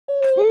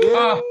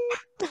Oh,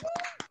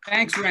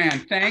 thanks,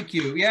 Rand. Thank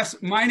you. Yes,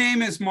 my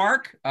name is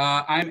Mark.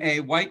 I'm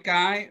a white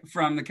guy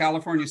from the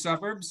California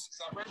suburbs.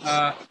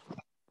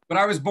 But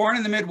I was born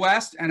in the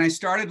Midwest and I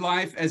started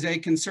life as a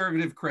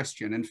conservative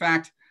Christian. In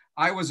fact,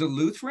 I was a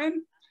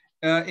Lutheran.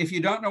 If you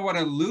don't know what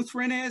a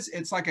Lutheran is,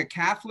 it's like a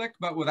Catholic,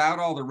 but without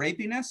all the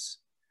rapiness.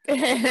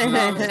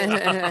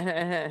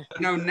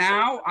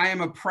 Now I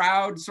am a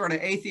proud sort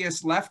of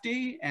atheist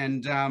lefty.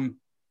 And, I'm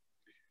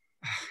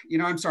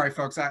sorry,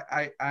 folks,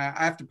 I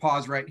have to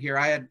pause right here.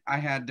 I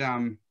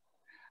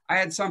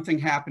had something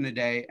happen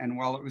today, and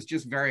well, it was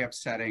just very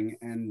upsetting.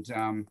 And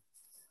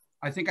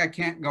I think I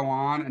can't go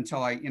on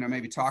until I,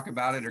 maybe talk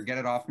about it or get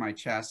it off my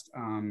chest.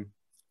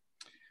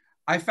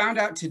 I found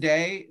out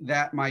today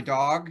that my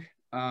dog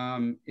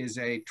is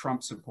a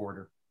Trump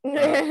supporter.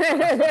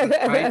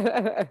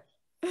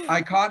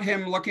 I caught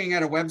him looking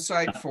at a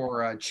website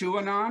for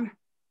QAnon.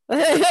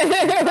 And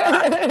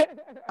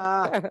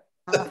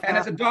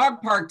at the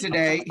dog park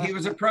today, he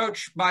was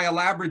approached by a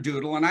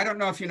Labradoodle. And I don't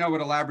know if you know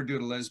what a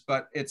Labradoodle is,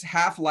 but it's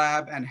half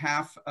lab and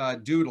half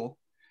doodle.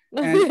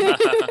 And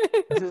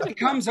he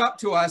comes up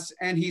to us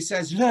and he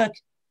says, "Look,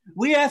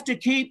 we have to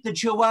keep the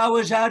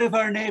Chihuahuas out of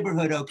our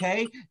neighborhood,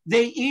 okay?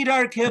 They eat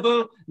our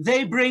kibble,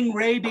 they bring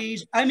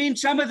rabies. I mean,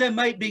 some of them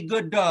might be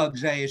good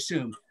dogs, I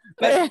assume.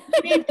 But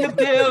we need to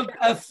build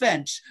a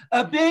fence,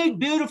 a big,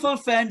 beautiful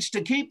fence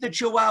to keep the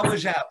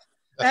Chihuahuas out.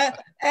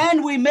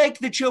 And we make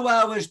the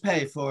Chihuahuas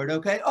pay for it,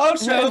 okay?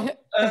 Also,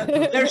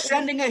 they're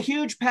sending a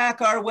huge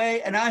pack our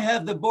way, and I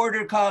have the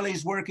Border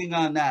Collies working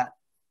on that."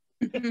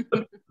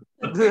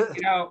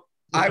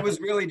 I was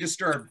really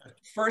disturbed.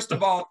 First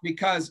of all,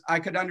 because I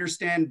could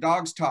understand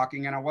dogs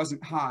talking and I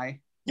wasn't high.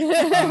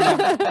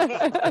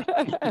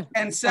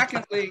 And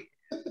secondly,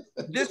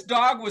 this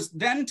dog was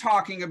then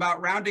talking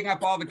about rounding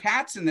up all the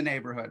cats in the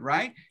neighborhood,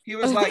 right? He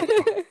was like,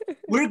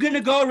 "We're going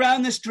to go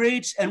around the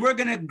streets and we're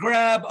going to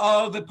grab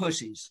all the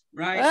pussies,"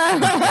 right?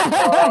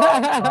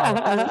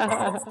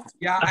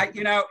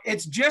 Yeah,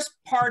 it's just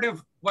part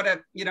of what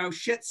a,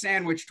 shit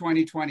sandwich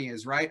 2020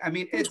 is, right? I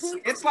mean,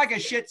 it's like a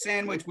shit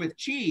sandwich with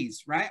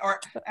cheese, right? Or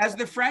as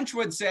the French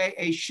would say,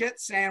 a shit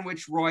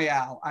sandwich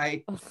royale.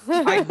 I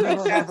think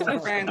that's the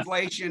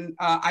translation.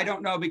 I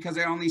don't know because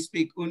I only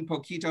speak un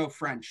poquito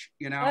French,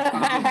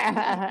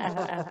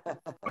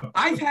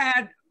 I've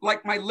had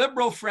like my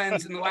liberal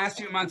friends in the last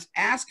few months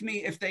ask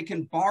me if they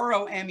can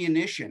borrow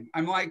ammunition.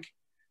 I'm like,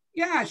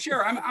 yeah,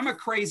 sure. I'm a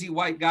crazy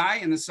white guy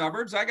in the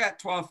suburbs. I got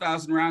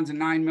 12,000 rounds and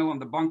 9 mil in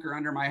the bunker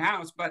under my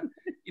house. But,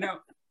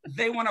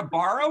 they want to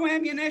borrow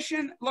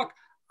ammunition. Look,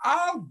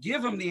 I'll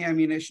give them the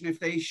ammunition if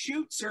they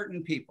shoot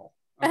certain people.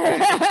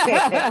 Okay?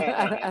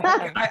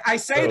 I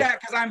say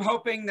that because I'm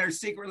hoping there's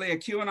secretly a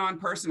QAnon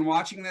person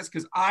watching this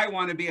because I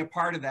want to be a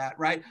part of that,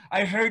 right?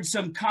 I heard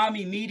some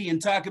commie median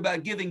talk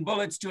about giving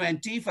bullets to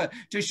Antifa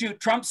to shoot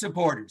Trump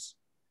supporters.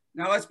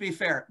 Now, let's be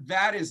fair.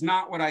 That is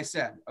not what I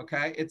said,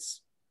 okay?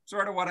 It's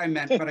sort of what I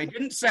meant, but I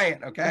didn't say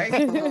it,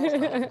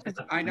 okay?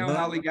 I know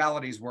how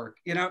legalities work.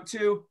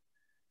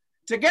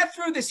 To get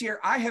through this year,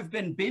 I have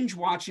been binge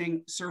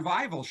watching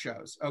survival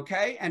shows,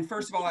 okay? And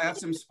first of all, I have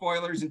some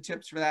spoilers and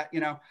tips for that.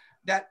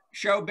 That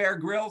show Bear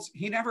Grylls,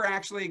 he never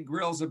actually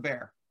grills a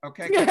bear,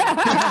 okay?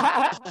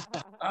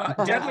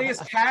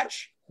 Deadliest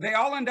Catch, they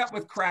all end up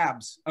with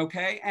crabs,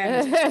 okay?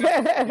 And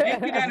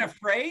Naked and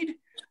Afraid,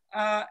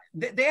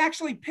 they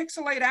actually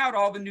pixelate out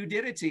all the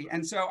nudity.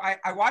 And so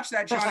I watched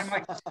that show and I'm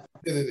like,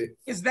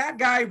 is that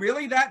guy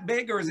really that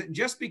big or is it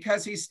just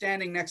because he's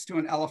standing next to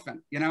an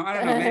elephant? I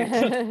don't know,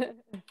 maybe.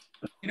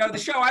 The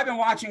show I've been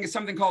watching is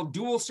something called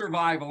Dual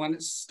Survival, and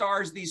it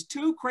stars these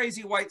two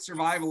crazy white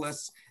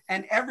survivalists,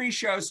 and every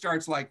show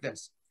starts like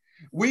this.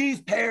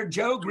 We've paired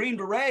Joe Green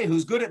Beret,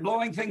 who's good at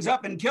blowing things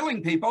up and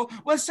killing people,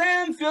 with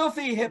Sam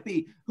Filthy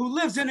Hippie, who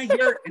lives in a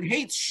yurt and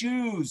hates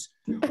shoes.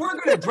 We're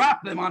going to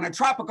drop them on a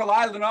tropical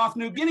island off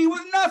New Guinea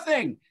with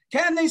nothing.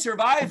 Can they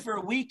survive for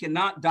a week and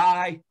not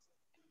die?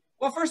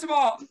 Well, first of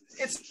all,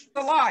 it's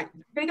a lie.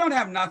 They don't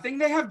have nothing.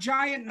 They have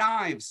giant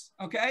knives,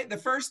 okay? The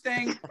first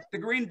thing the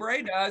Green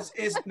Beret does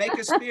is make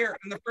a spear.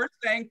 And the first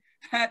thing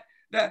that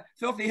the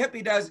Filthy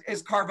Hippie does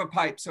is carve a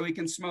pipe so he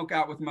can smoke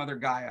out with Mother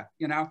Gaia,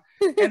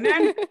 And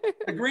then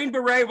the Green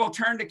Beret will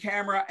turn to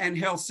camera and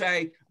he'll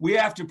say, "We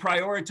have to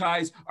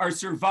prioritize our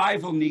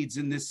survival needs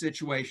in this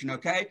situation,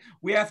 okay?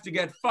 We have to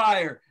get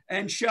fire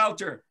and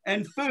shelter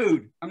and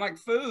food." I'm like,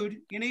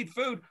 food? You need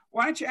food?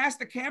 Why don't you ask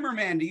the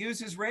cameraman to use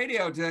his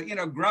radio to,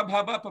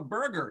 Grubhub up a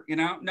burger,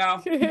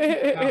 No.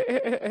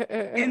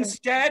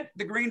 Instead,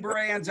 the Green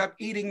Beret ends up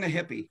eating the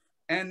hippie.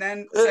 And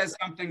then says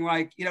something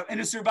like,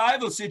 in a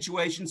survival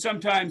situation,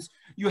 sometimes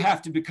you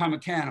have to become a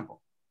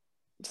cannibal.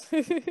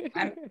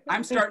 And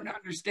I'm starting to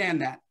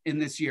understand that in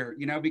this year,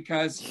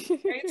 because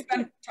it's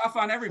been tough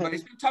on everybody.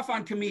 It's been tough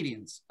on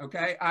comedians,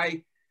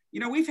 okay?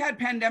 We've had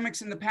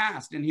pandemics in the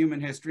past in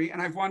human history,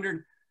 and I've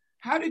wondered,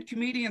 how did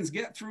comedians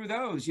get through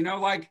those?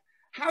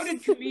 How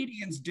did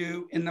comedians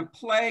do in the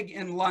plague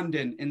in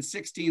London in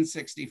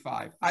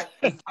 1665? I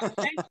think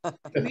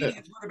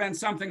comedians would have been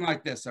something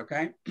like this,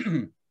 okay?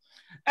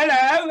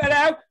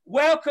 Hello,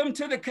 welcome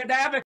to the cadaver